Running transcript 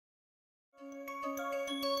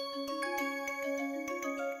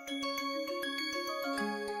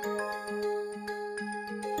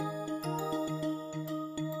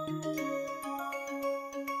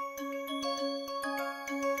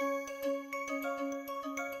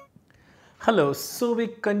Hello, so we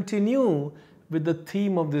continue with the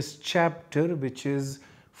theme of this chapter, which is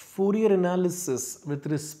Fourier analysis with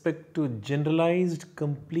respect to generalized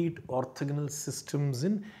complete orthogonal systems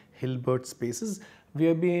in Hilbert spaces. We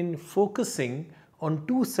have been focusing on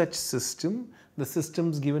two such systems, the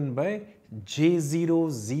systems given by J0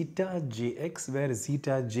 zeta Jx, where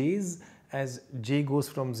zeta j's as j goes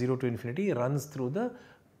from 0 to infinity runs through the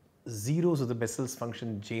zeros of the Bessel's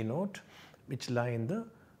function J0, which lie in the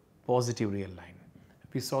positive real line.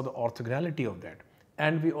 We saw the orthogonality of that,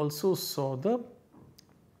 and we also saw the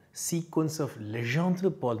sequence of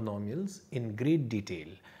Legendre polynomials in great detail.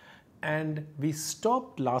 And we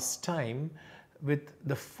stopped last time with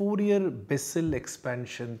the Fourier-Bessel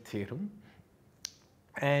expansion theorem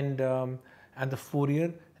and the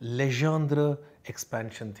Fourier Legendre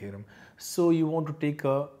expansion theorem. So you want to take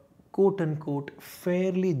a quote unquote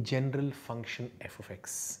fairly general function f of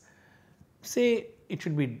x. Say it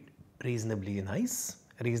should be reasonably nice,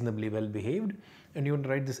 reasonably well behaved, and you want to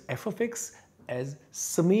write this f of x as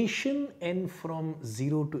summation n from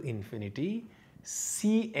 0 to infinity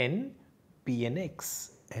Cn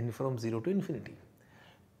Pnx, n from 0 to infinity.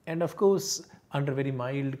 And of course, under very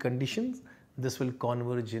mild conditions, this will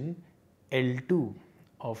converge in L2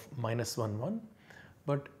 of minus 1, 1.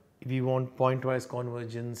 But if we want pointwise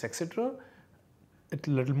convergence, etc., it's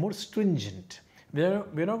a little more stringent.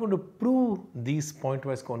 We're not going to prove these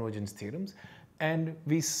pointwise convergence theorems, and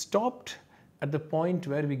we stopped at the point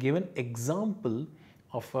where we gave an example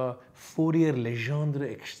of a Fourier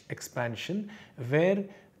Legendre expansion where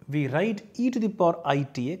we write e to the power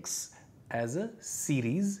itx as a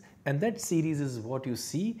series, and that series is what you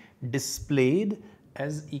see displayed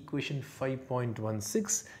as equation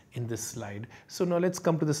 5.16 in this slide. So now let's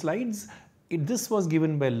come to the slides. This was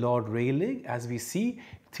given by Lord Rayleigh, as we see,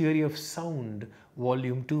 Theory of Sound,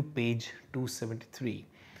 volume 2, page 273.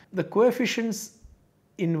 The coefficients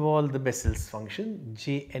involve the Bessel's function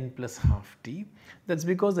Jn plus half t. That's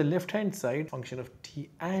because the left hand side function of t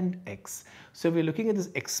and x. So we're looking at this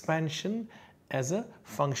expansion as a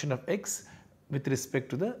function of x with respect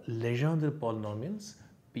to the Legendre polynomials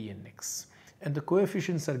p and x. And the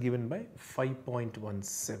coefficients are given by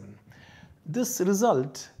 5.17. This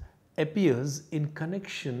result appears in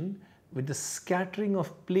connection with the scattering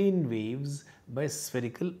of plane waves by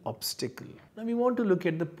spherical obstacle. Now we want to look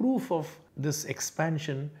at the proof of this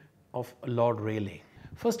expansion of Lord Rayleigh.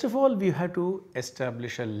 First of all, we have to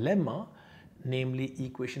establish a lemma, namely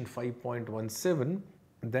equation 5.17,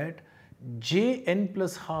 that Jn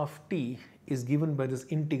plus half t is given by this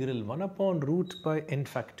integral 1 upon root by n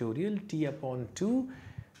factorial t upon 2.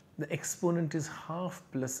 The exponent is half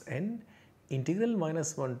plus n integral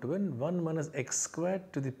minus 1 to n 1 minus x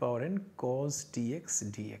squared to the power n cos tx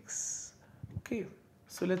dx. Okay,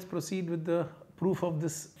 so let's proceed with the proof of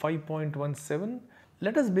this 5.17.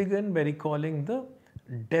 Let us begin by recalling the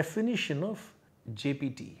definition of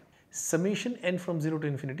JPT. Summation n from 0 to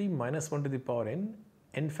infinity minus 1 to the power n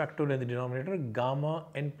factorial in the denominator, gamma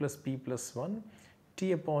n plus p plus 1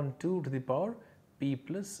 t upon 2 to the power p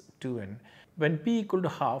plus 2n. When p equal to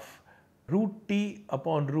half, root t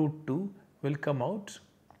upon root 2 will come out,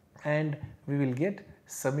 and we will get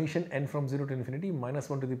summation n from 0 to infinity minus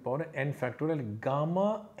 1 to the power n factorial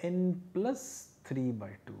gamma n plus 3 by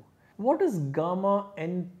 2. What is gamma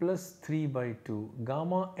n plus 3 by 2?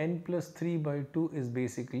 Gamma n plus 3 by 2 is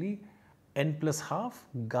basically n plus half,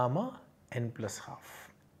 gamma n plus half,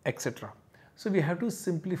 etc. So we have to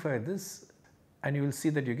simplify this, and you will see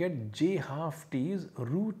that you get j half t is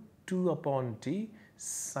root 2 upon t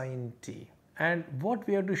sine t. And what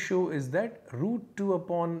we have to show is that root 2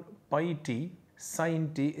 upon pi t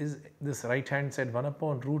sine t is this right hand side 1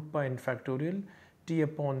 upon root pi n factorial t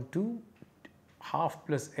upon 2 half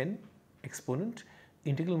plus n exponent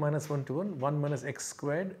integral minus 1 to 1 minus x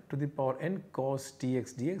squared to the power n cos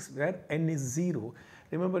tx dx, where n is 0.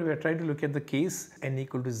 Remember, we are trying to look at the case n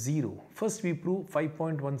equal to 0. First we prove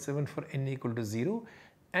 5.17 for n equal to 0,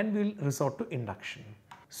 and we will resort to induction.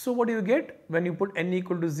 So what do you get when you put n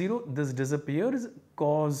equal to 0? This disappears.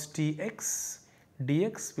 Cos tx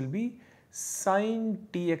dx will be sin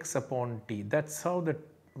tx upon t. That's how the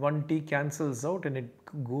 1t cancels out and it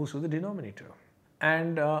goes to the denominator.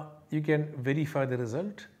 And you can verify the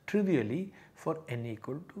result trivially for n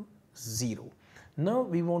equal to 0. Now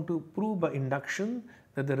we want to prove by induction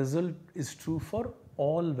that the result is true for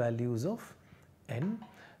all values of n.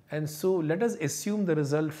 And so let us assume the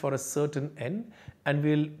result for a certain n, and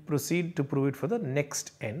we will proceed to prove it for the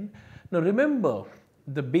next n. Now remember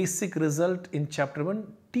the basic result in chapter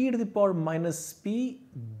 1, t to the power minus p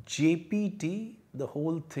jpt, the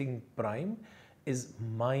whole thing prime, is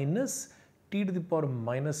minus t to the power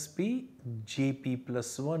minus p jp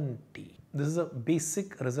plus 1t. This is a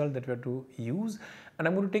basic result that we have to use, and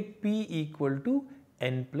I'm going to take p equal to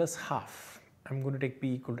n plus half. I'm going to take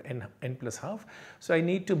p equal to n plus half. So I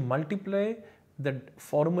need to multiply the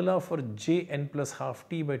formula for jn plus half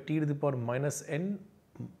t by t to the power minus n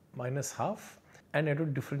minus half, and I have to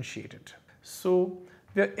differentiate it. So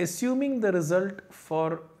we are assuming the result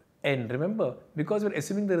for n. Remember, because we are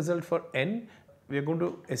assuming the result for n, we are going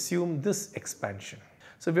to assume this expansion.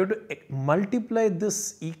 So we have to multiply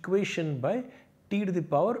this equation by t to the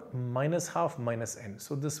power minus half minus n.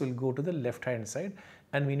 So this will go to the left hand side,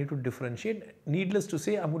 and we need to differentiate. Needless to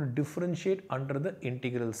say, I'm going to differentiate under the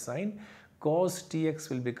integral sign. Cos tx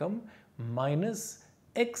will become minus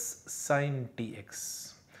x sin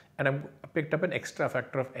tx, and I picked up an extra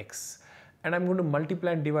factor of x, and I'm going to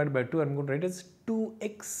multiply and divide by 2. I'm going to write as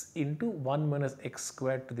 2x into 1 minus x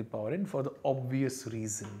squared to the power n for the obvious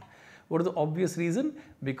reason. What is the obvious reason?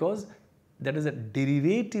 Because that is a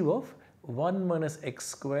derivative of 1 minus x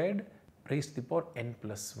squared raised to the power n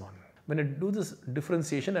plus 1. When I do this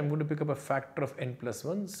differentiation, I'm going to pick up a factor of n plus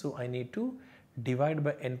 1, so I need to divide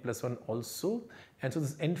by n plus 1 also, and so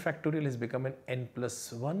this n factorial has become an n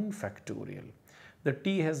plus 1 factorial. The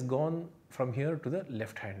t has gone from here to the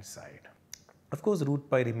left hand side. Of course, root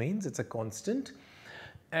pi remains, it's a constant,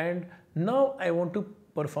 and now I want to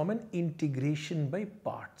perform an integration by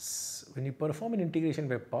parts. When you perform an integration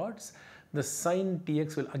by parts, the sin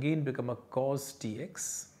tx will again become a cos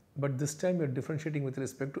tx, but this time you are differentiating with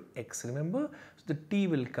respect to x, remember? So the t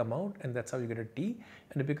will come out, and that's how you get a t,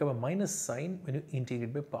 and you become a minus sign when you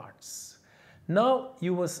integrate by parts. Now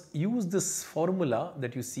you must use this formula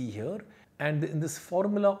that you see here, and in this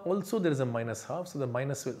formula also there is a minus half, so the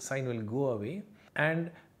minus sign will go away,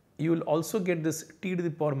 and you will also get this t to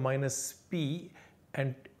the power minus p,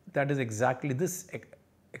 and that is exactly this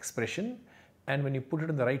expression, and when you put it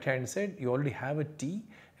on the right hand side, you already have a t,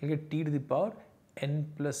 you get t to the power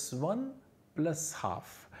n plus 1 plus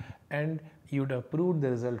half, and you would have proved the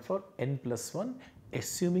result for n plus 1,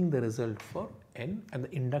 assuming the result for n, and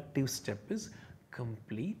the inductive step is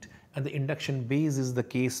complete, and the induction base is the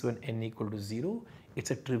case when n equal to 0.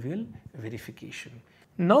 It's a trivial verification.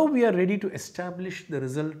 Now we are ready to establish the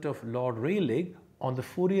result of Lord Rayleigh on the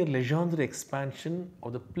Fourier Legendre expansion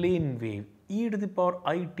of the plane wave. E to the power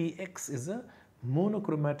itx is a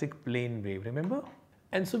monochromatic plane wave, remember?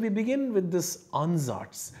 And so we begin with this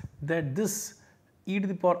ansatz that this e to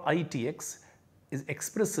the power itx is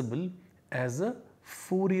expressible as a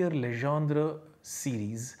Fourier Legendre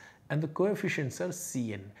series, and the coefficients are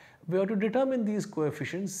Cn. We have to determine these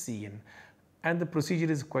coefficients Cn, and the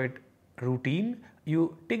procedure is quite routine.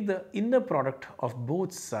 You take the inner product of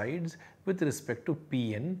both sides with respect to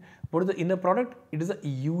Pn. What is the inner product? It is the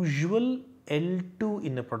usual L2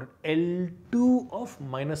 inner product, L2 of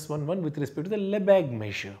minus 1, 1 with respect to the Lebesgue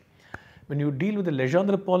measure. When you deal with the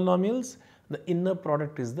Legendre polynomials, the inner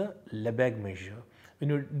product is the Lebesgue measure. When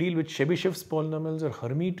you deal with Chebyshev's polynomials or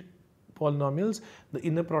Hermite polynomials, the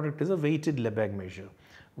inner product is a weighted Lebesgue measure.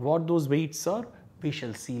 What those weights are, we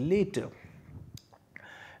shall see later.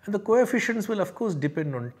 And the coefficients will of course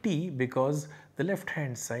depend on t, because the left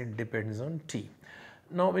hand side depends on t.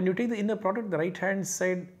 Now when you take the inner product, the right hand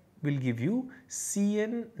side will give you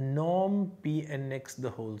Cn norm Pnx the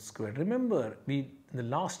whole square. Remember, in the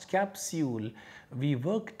last capsule we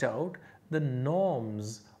worked out the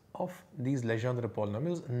norms of these Legendre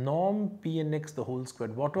polynomials. Norm Pnx the whole square.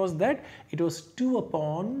 What was that? It was 2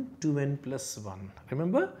 upon 2n plus 1.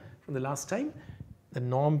 Remember from the last time, the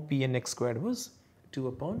norm Pnx squared was 2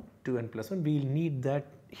 upon 2n plus 1. We will need that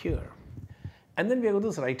here. And then we have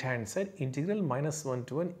this right hand side, integral minus 1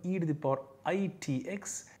 to 1 e to the power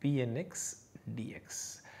itx Pnx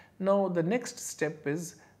dx. Now the next step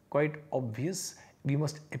is quite obvious. We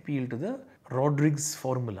must appeal to the Rodrigues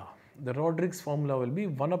formula. The Rodrigues formula will be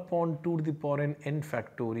 1 upon 2 to the power n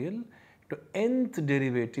factorial to nth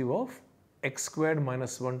derivative of x squared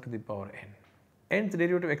minus 1 to the power n. Nth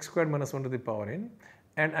derivative of x squared minus 1 to the power n,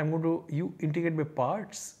 and I'm going to integrate by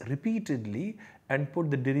parts repeatedly and put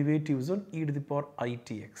the derivatives on e to the power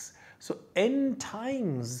itx. So n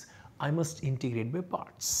times I must integrate by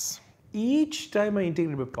parts. Each time I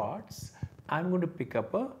integrate by parts, I'm going to pick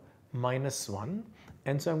up a minus 1,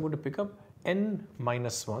 and so I'm going to pick up n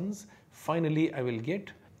minus 1s. Finally, I will get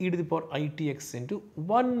e to the power itx into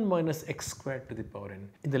 1 minus x squared to the power n.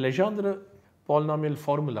 In the Legendre polynomial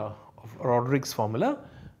formula of Rodrigues formula,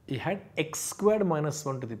 it had x squared minus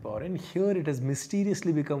 1 to the power n. Here it has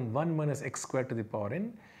mysteriously become 1 minus x squared to the power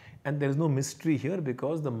n, and there is no mystery here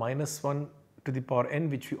because the minus 1 to the power n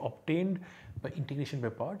which we obtained by integration by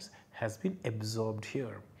parts has been absorbed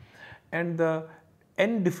here. and the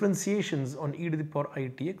n differentiations on e to the power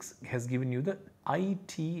itx has given you the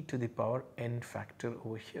it to the power n factor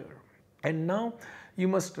over here. And now you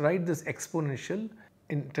must write this exponential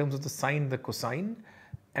in terms of the sine, the cosine,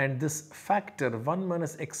 and this factor 1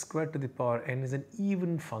 minus x squared to the power n is an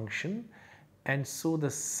even function, and so the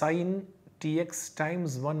sine tx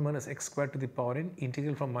times 1 minus x squared to the power n,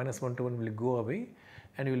 integral from minus 1 to 1 will go away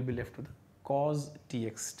and you will be left with the cos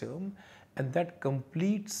tx term, and that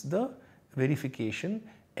completes the verification,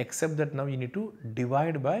 except that now you need to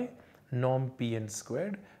divide by norm Pn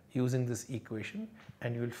squared using this equation,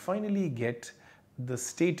 and you will finally get the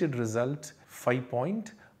stated result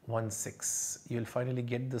 5.16. You will finally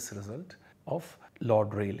get this result of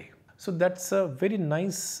Lord Rayleigh. So that's a very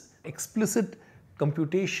nice explicit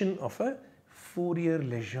computation of a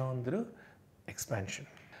Fourier-Legendre expansion.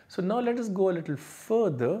 So now let us go a little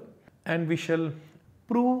further and we shall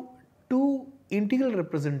prove two integral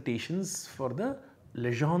representations for the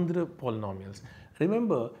Legendre polynomials.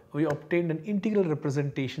 Remember, we obtained an integral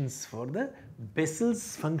representations for the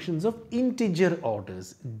Bessel's functions of integer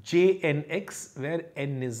orders, Jnx, where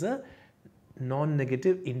n is a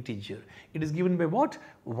non-negative integer. It is given by what?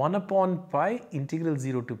 1 upon pi integral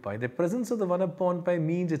 0 to pi. The presence of the 1 upon pi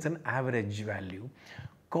means it's an average value.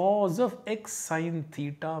 Cos of x sine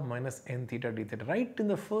theta minus n theta d theta. Right in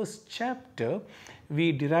the first chapter,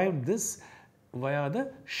 we derived this via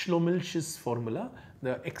the Schlomilch's formula,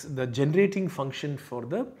 the generating function for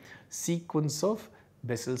the sequence of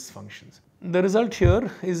Bessel's functions. The result here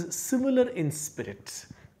is similar in spirit.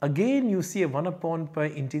 Again you see a 1 upon pi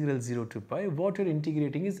integral 0 to pi. What you are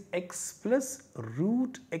integrating is x plus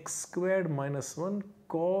root x squared minus 1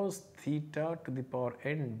 cos theta to the power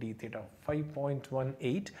n d theta,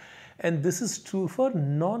 5.18, and this is true for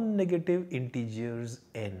non-negative integers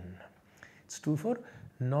n. It's true for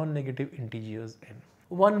non-negative integers n.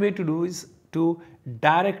 One way to do is to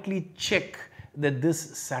directly check that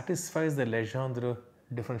this satisfies the Legendre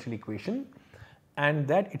differential equation and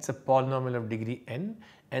that it's a polynomial of degree n,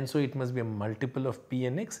 and so it must be a multiple of p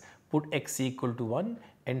and x. Put x equal to 1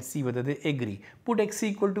 and see whether they agree. Put x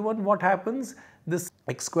equal to 1, what happens? This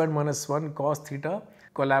x squared minus 1 cos theta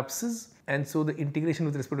collapses, and so the integration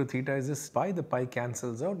with respect to theta is this pi. The pi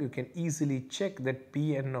cancels out. You can easily check that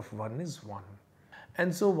Pn of 1 is 1.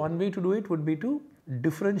 And so one way to do it would be to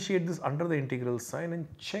differentiate this under the integral sign and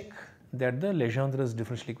check that the Legendre's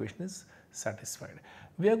differential equation is satisfied.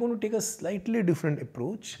 We are going to take a slightly different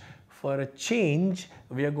approach. For a change,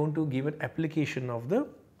 we are going to give an application of the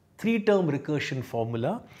three-term recursion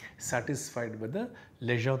formula satisfied with the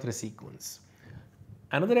Legendre sequence.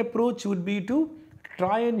 Another approach would be to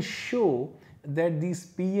try and show that these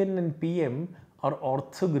Pn and Pm are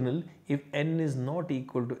orthogonal if n is not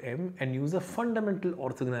equal to m, and use a fundamental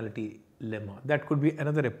orthogonality lemma. That could be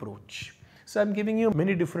another approach. So I am giving you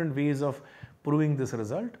many different ways of proving this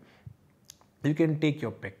result. You can take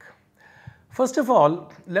your pick. First of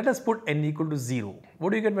all, let us put n equal to 0. What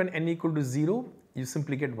do you get when n equal to 0? You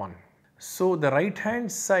simply get 1. So the right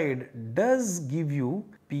hand side does give you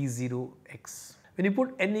p0x. When you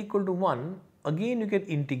put n equal to 1, again you can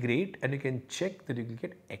integrate and you can check that you will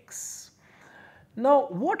get x. Now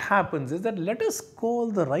what happens is that let us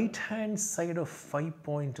call the right hand side of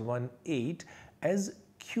 5.18 as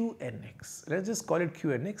qnx. Let's just call it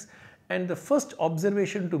qnx, and the first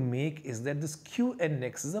observation to make is that this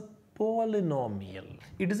qnx is a polynomial.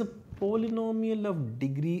 It is a polynomial of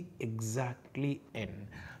degree exactly n.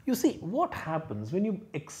 You see what happens when you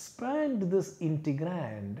expand this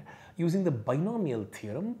integrand using the binomial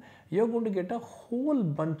theorem, you are going to get a whole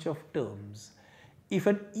bunch of terms. If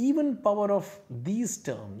an even power of these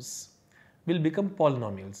terms will become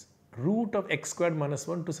polynomials, root of x squared minus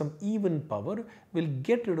 1 to some even power will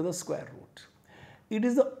get rid of the square root. It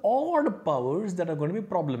is the odd powers that are going to be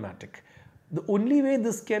problematic. The only way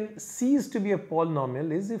this can cease to be a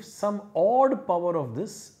polynomial is if some odd power of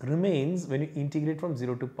this remains when you integrate from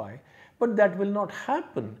 0 to pi, but that will not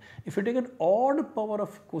happen. If you take an odd power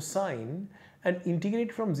of cosine and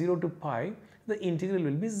integrate from 0 to pi, the integral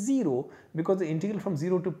will be 0, because the integral from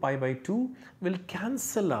 0 to pi by 2 will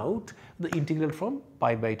cancel out the integral from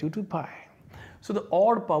pi by 2 to pi. So the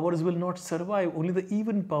odd powers will not survive, only the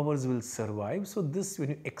even powers will survive. So this, when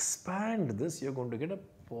you expand this, you are going to get a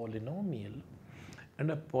polynomial,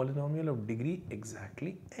 and a polynomial of degree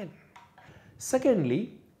exactly n.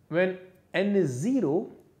 Secondly, when n is 0,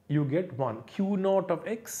 you get 1. Q naught of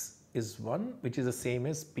x is 1, which is the same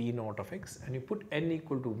as p naught of x, and you put n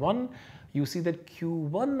equal to 1, you see that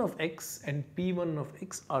q1 of x and p1 of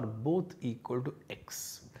x are both equal to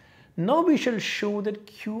x. Now we shall show that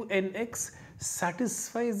qnx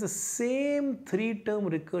satisfies the same three-term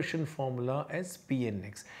recursion formula as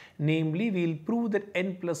Pnx. Namely, we will prove that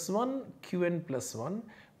n plus 1 Qn plus 1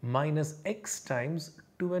 minus x times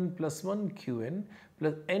 2n plus 1 Qn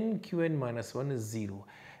plus n Qn minus 1 is 0.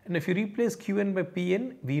 And if you replace Qn by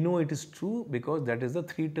Pn, we know it is true because that is the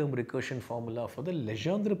three-term recursion formula for the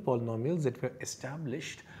Legendre polynomials that were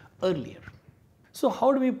established earlier. So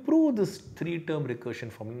how do we prove this three-term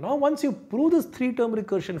recursion formula? Now once you prove this three-term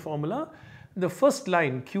recursion formula, the first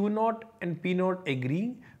line Q0 and P0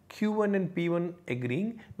 agreeing, Q1 and P1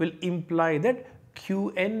 agreeing will imply that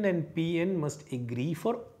Qn and Pn must agree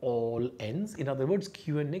for all n's. In other words,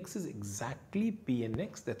 Qnx is exactly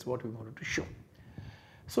Pnx. That's what we wanted to show.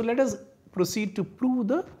 So let us proceed to prove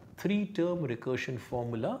the three-term recursion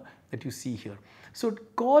formula that you see here. So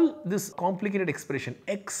call this complicated expression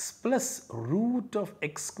x plus root of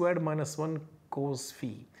x squared minus 1 cos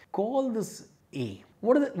phi. Call this a.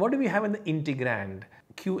 What do we have in the integrand?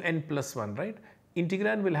 Qn plus 1, right?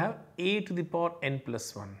 Integrand will have a to the power n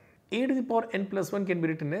plus 1. A to the power n plus 1 can be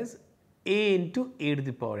written as a into a to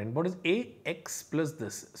the power n. What is a? X plus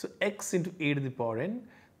this. So x into a to the power n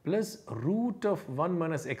plus root of 1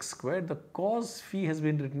 minus x squared. The cos phi has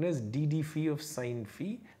been written as dd phi of sin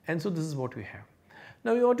phi, and so this is what we have.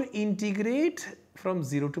 Now we want to integrate from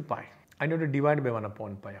 0 to pi. I know to divide by 1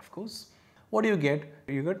 upon pi, of course. What do you get?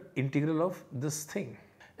 You get integral of this thing,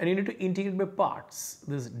 and you need to integrate by parts.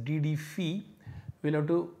 This dd phi will have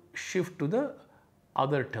to shift to the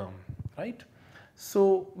other term, right?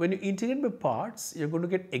 So when you integrate by parts, you're going to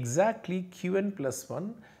get exactly Qn plus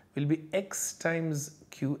 1 will be x times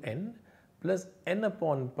Qn plus n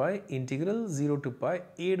upon pi integral 0 to pi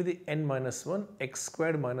a to the n minus 1 x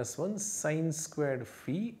squared minus 1 sin squared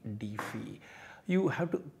phi d phi. You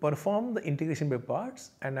have to perform the integration by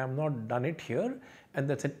parts, and I have not done it here, and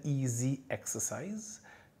that's an easy exercise.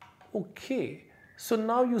 Okay, so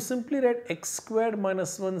now you simply write x squared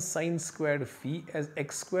minus 1 sin squared phi as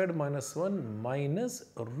x squared minus 1 minus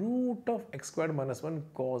root of x squared minus 1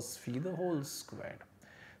 cos phi the whole squared.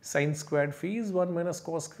 Sin squared phi is 1 minus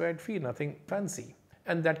cos squared phi, nothing fancy.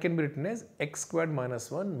 And that can be written as x squared minus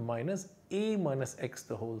 1 minus a minus x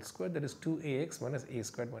the whole square, that is 2ax minus a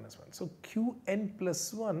squared minus 1. So Qn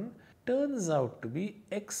plus 1 turns out to be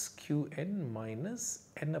x Qn minus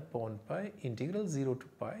n upon pi integral 0 to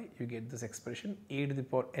pi. You get this expression a to the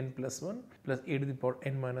power n plus 1 plus a to the power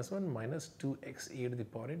n minus 1 minus 2x a to the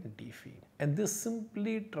power n d phi. And this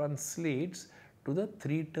simply translates to the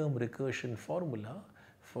three-term recursion formula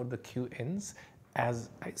for the Qn's as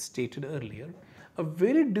I stated earlier. A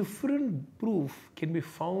very different proof can be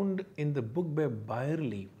found in the book by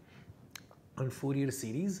Byerly on Fourier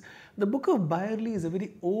series. The book of Byerly is a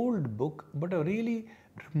very old book, but a really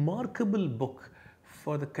remarkable book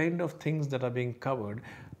for the kind of things that are being covered.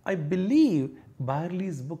 I believe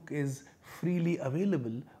Byerly's book is freely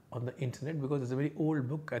available on the internet because it's a very old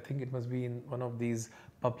book. I think it must be in one of these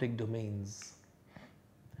public domains.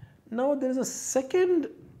 Now there is a second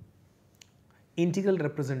integral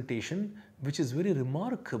representation which is very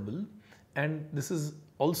remarkable, and this is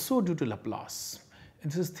also due to Laplace.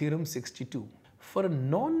 This is theorem 62. For a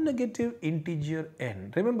non-negative integer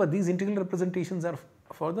n, remember these integral representations are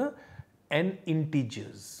for the n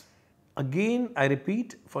integers. Again, I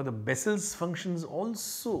repeat, for the Bessel's functions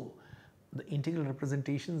also, the integral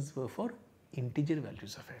representations were for integer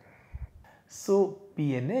values of n. So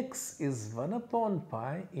Pnx is 1 upon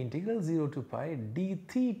pi integral 0 to pi d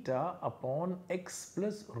theta upon x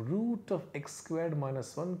plus root of x squared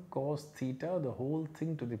minus 1 cos theta the whole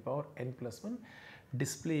thing to the power n plus 1.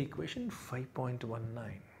 Display equation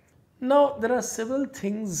 5.19. Now there are several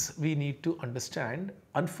things we need to understand.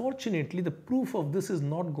 Unfortunately, the proof of this is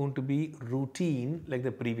not going to be routine like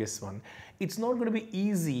the previous one. It's not going to be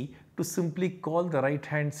easy to simply call the right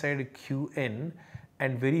hand side Qn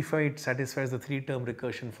and verify it satisfies the three-term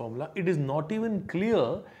recursion formula. It is not even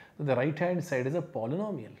clear that the right-hand side is a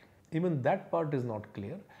polynomial. Even that part is not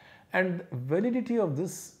clear. And validity of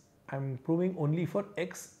this I am proving only for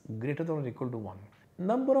x greater than or equal to 1.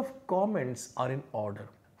 Number of comments are in order.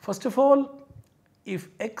 First of all, if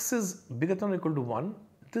x is bigger than or equal to 1,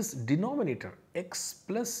 this denominator x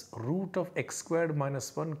plus root of x squared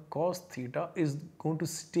minus 1 cos theta is going to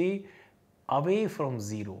stay away from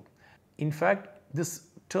 0. In fact, this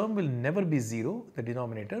term will never be 0, the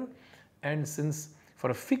denominator, and since for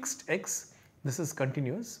a fixed x this is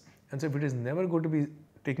continuous, and so if it is never going to be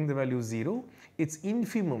taking the value 0, its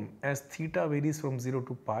infimum as theta varies from 0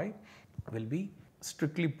 to pi will be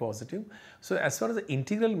strictly positive. So as far as the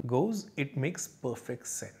integral goes, it makes perfect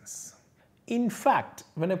sense. In fact,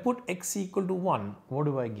 when I put x equal to 1, what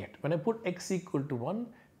do I get? When I put x equal to 1,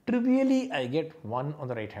 trivially I get 1 on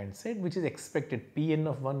the right hand side, which is expected. Pn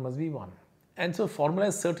of 1 must be 1. And so formula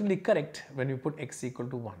is certainly correct when you put x equal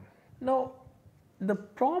to 1. Now, the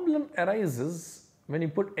problem arises when you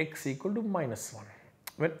put x equal to minus 1.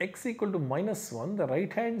 When x equal to minus 1, the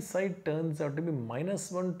right hand side turns out to be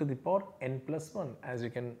minus 1 to the power n plus 1, as you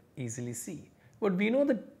can easily see. But we know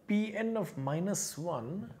that Pn of minus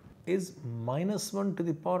 1 is minus 1 to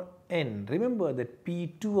the power n. Remember that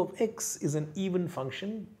P2 of x is an even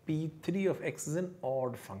function, P3 of x is an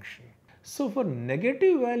odd function. So for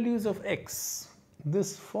negative values of x,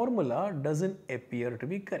 this formula doesn't appear to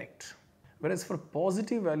be correct. Whereas for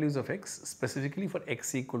positive values of x, specifically for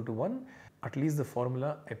x equal to 1, at least the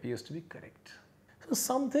formula appears to be correct. So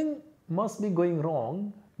something must be going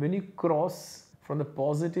wrong when you cross from the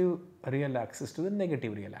positive real axis to the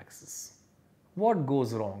negative real axis. What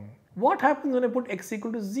goes wrong? What happens when I put x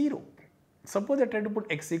equal to 0? Suppose I try to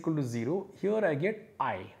put x equal to 0, here I get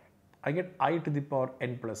I. I get I to the power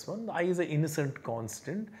n plus 1. The I is an innocent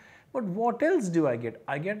constant. But what else do I get?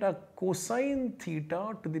 I get a cosine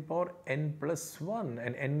theta to the power n plus 1,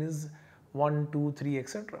 and n is 1, 2, 3,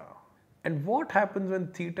 etc. And what happens when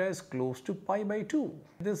theta is close to pi by 2?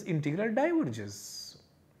 This integral diverges.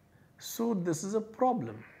 So this is a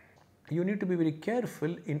problem. You need to be very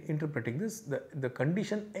careful in interpreting this. The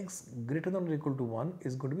condition x greater than or equal to 1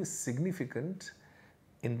 is going to be significant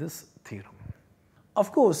in this theorem.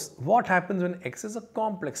 Of course, what happens when x is a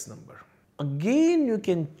complex number? Again, you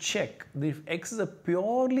can check if x is a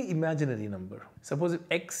purely imaginary number. Suppose if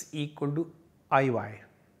x equal to iy,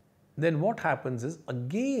 then what happens is,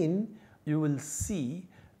 again you will see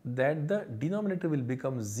that the denominator will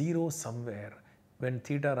become 0 somewhere when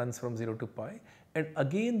theta runs from 0 to pi, and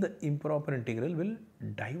again the improper integral will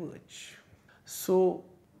diverge. So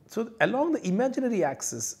along the imaginary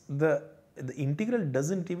axis, the integral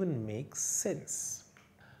doesn't even make sense.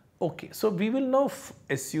 Okay, so we will now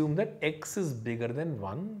assume that x is bigger than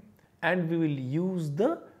 1, and we will use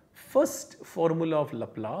the first formula of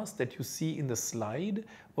Laplace that you see in the slide.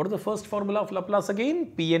 What is the first formula of Laplace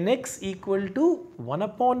again? Pnx equal to 1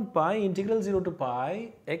 upon pi integral 0 to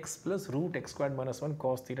pi x plus root x squared minus 1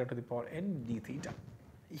 cos theta to the power n d theta.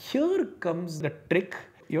 Here comes the trick.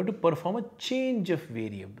 You have to perform a change of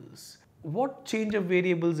variables. What change of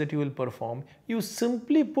variables that you will perform? You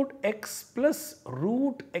simply put x plus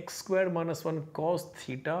root x squared minus 1 cos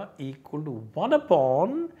theta equal to 1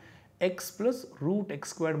 upon x plus root x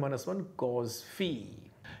squared minus 1 cos phi.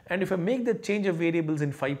 And if I make the change of variables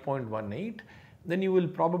in 5.18, then you will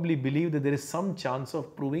probably believe that there is some chance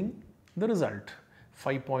of proving the result,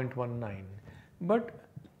 5.19. But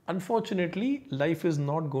unfortunately, life is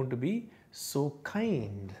not going to be so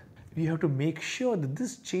kind. We have to make sure that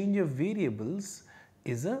this change of variables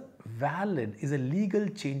is a legal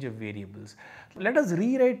change of variables. Let us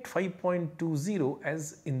rewrite 5.20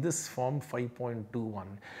 as in this form 5.21.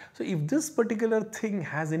 So if this particular thing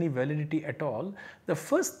has any validity at all, the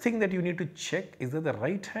first thing that you need to check is that the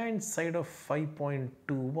right hand side of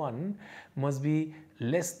 5.21 must be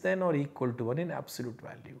less than or equal to 1 in absolute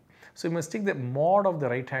value. So you must take the mod of the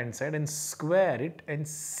right hand side and square it and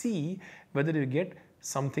see whether you get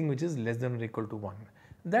something which is less than or equal to 1.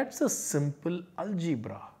 That's a simple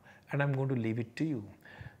algebra, and I'm going to leave it to you.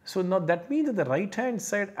 So now that means that the right hand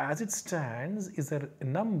side as it stands is a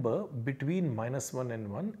number between minus 1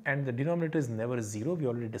 and 1, and the denominator is never 0. We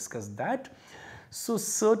already discussed that. So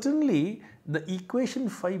certainly the equation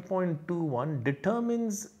 5.21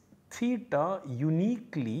 determines theta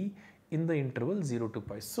uniquely in the interval 0 to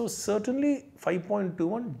pi. So certainly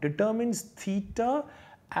 5.21 determines theta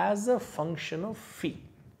as a function of phi.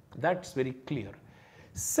 That's very clear.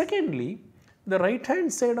 Secondly, the right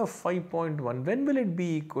hand side of 5.1, when will it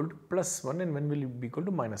be equal to plus 1 and when will it be equal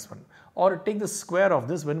to minus 1? Or take the square of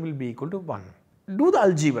this, when will it be equal to 1? Do the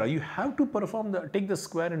algebra. You have to take the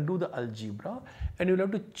square and do the algebra, and you will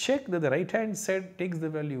have to check that the right hand side takes the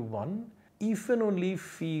value 1 if and only if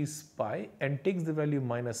phi is pi, and takes the value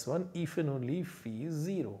minus 1 if and only if phi is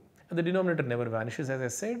 0. And the denominator never vanishes, as I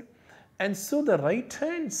said. And so the right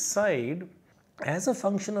hand side as a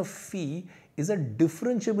function of phi is a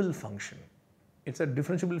differentiable function. It's a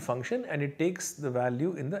differentiable function, and it takes the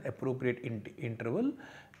value in the appropriate interval.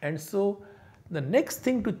 And so the next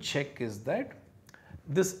thing to check is that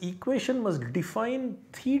this equation must define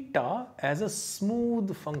theta as a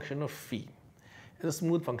smooth function of phi. As a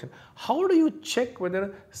smooth function. How do you check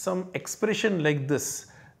whether some expression like this,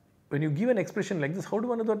 when you give an expression like this, how do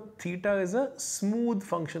you know that theta is a smooth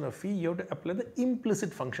function of phi? You have to apply the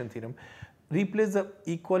implicit function theorem. Replace the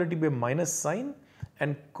equality by minus sign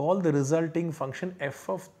and call the resulting function f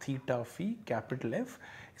of theta phi, capital F.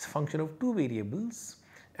 It's a function of two variables,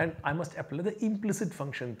 and I must apply the implicit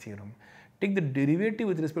function theorem. Take the derivative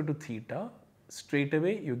with respect to theta, straight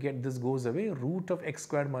away you get this goes away, root of x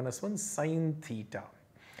squared minus 1 sine theta,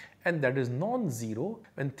 and that is non-zero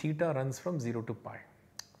when theta runs from 0 to pi.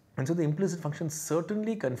 And so the implicit function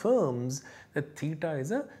certainly confirms that theta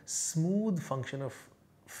is a smooth function of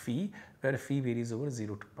phi, where phi varies over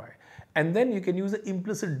 0 to pi. And then you can use the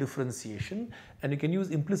implicit differentiation, and you can use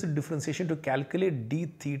implicit differentiation to calculate d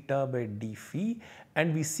theta by d phi,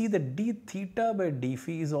 and we see that d theta by d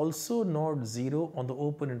phi is also not 0 on the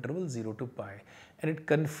open interval 0 to pi, and it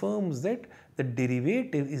confirms that the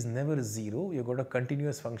derivative is never 0. You've got a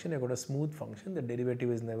continuous function, you've got a smooth function, the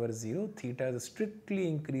derivative is never 0. Theta is a strictly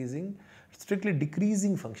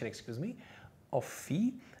decreasing function, of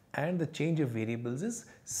phi, and the change of variables is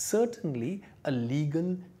certainly a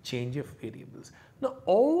legal change of variables. Now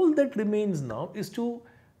all that remains now is to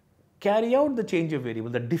carry out the change of variable.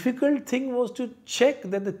 The difficult thing was to check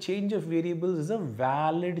that the change of variables is a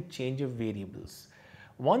valid change of variables.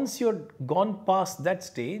 Once you're gone past that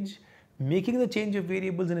stage, making the change of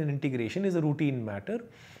variables in an integration is a routine matter,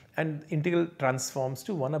 and integral transforms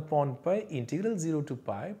to 1 upon pi integral 0 to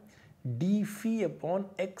pi d phi upon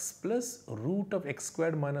x plus root of x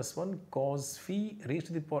squared minus 1 cos phi raised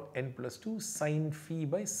to the power n plus 2 sin phi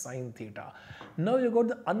by sin theta. Now you got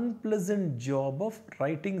the unpleasant job of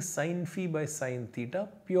writing sin phi by sin theta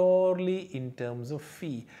purely in terms of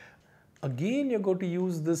phi. Again, you're going to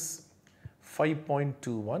use this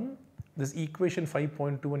 5.21, this equation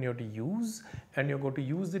 5.21 you have to use, and you're going to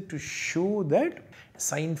use it to show that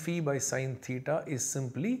sin phi by sin theta is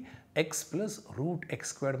simply x plus root x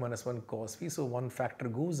squared minus 1 cos phi. So one factor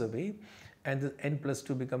goes away and the n plus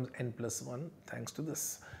 2 becomes n plus 1 thanks to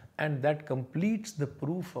this. And that completes the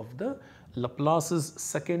proof of the Laplace's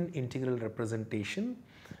second integral representation.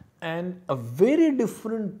 And a very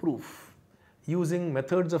different proof using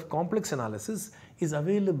methods of complex analysis is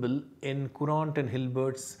available in Courant and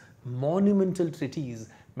Hilbert's monumental treatise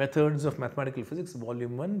Methods of Mathematical Physics,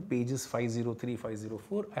 Volume 1, pages 503,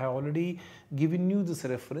 504. I have already given you this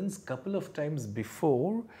reference couple of times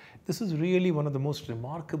before. This is really one of the most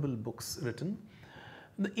remarkable books written.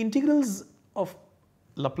 The integrals of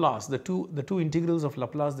Laplace, the two integrals of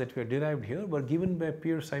Laplace that were derived here were given by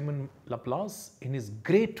Pierre-Simon Laplace in his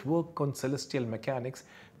great work on celestial mechanics,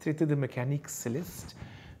 Traité de mécanique céleste.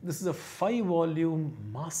 This is a 5-volume,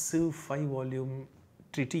 massive 5-volume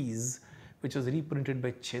treatise which was reprinted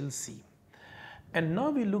by Chelsea. And now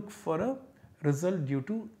we look for a result due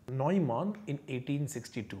to Neumann in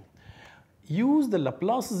 1862. Use the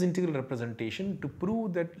Laplace's integral representation to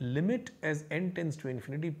prove that limit as n tends to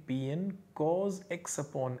infinity Pn cos x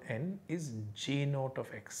upon n is j naught of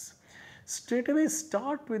x. Straight away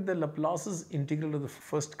start with the Laplace's integral of the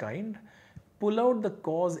first kind, pull out the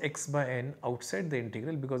cos x by n outside the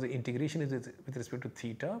integral because the integration is with respect to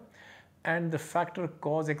theta, and the factor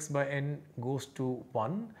cos x by n goes to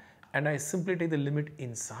 1, and I simply take the limit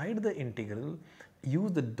inside the integral,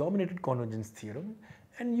 use the dominated convergence theorem,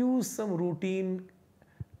 and use some routine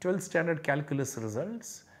 12th standard calculus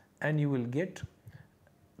results, and you will get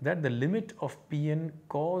that the limit of Pn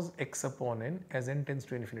cos x upon n as n tends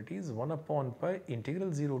to infinity is 1 upon pi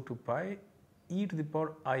integral 0 to pi e to the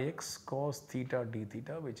power ix cos theta d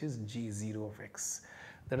theta, which is g0 of x.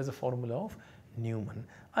 That is a formula of Neumann.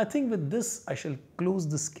 I think with this I shall close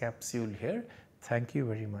this capsule here. Thank you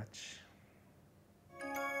very much.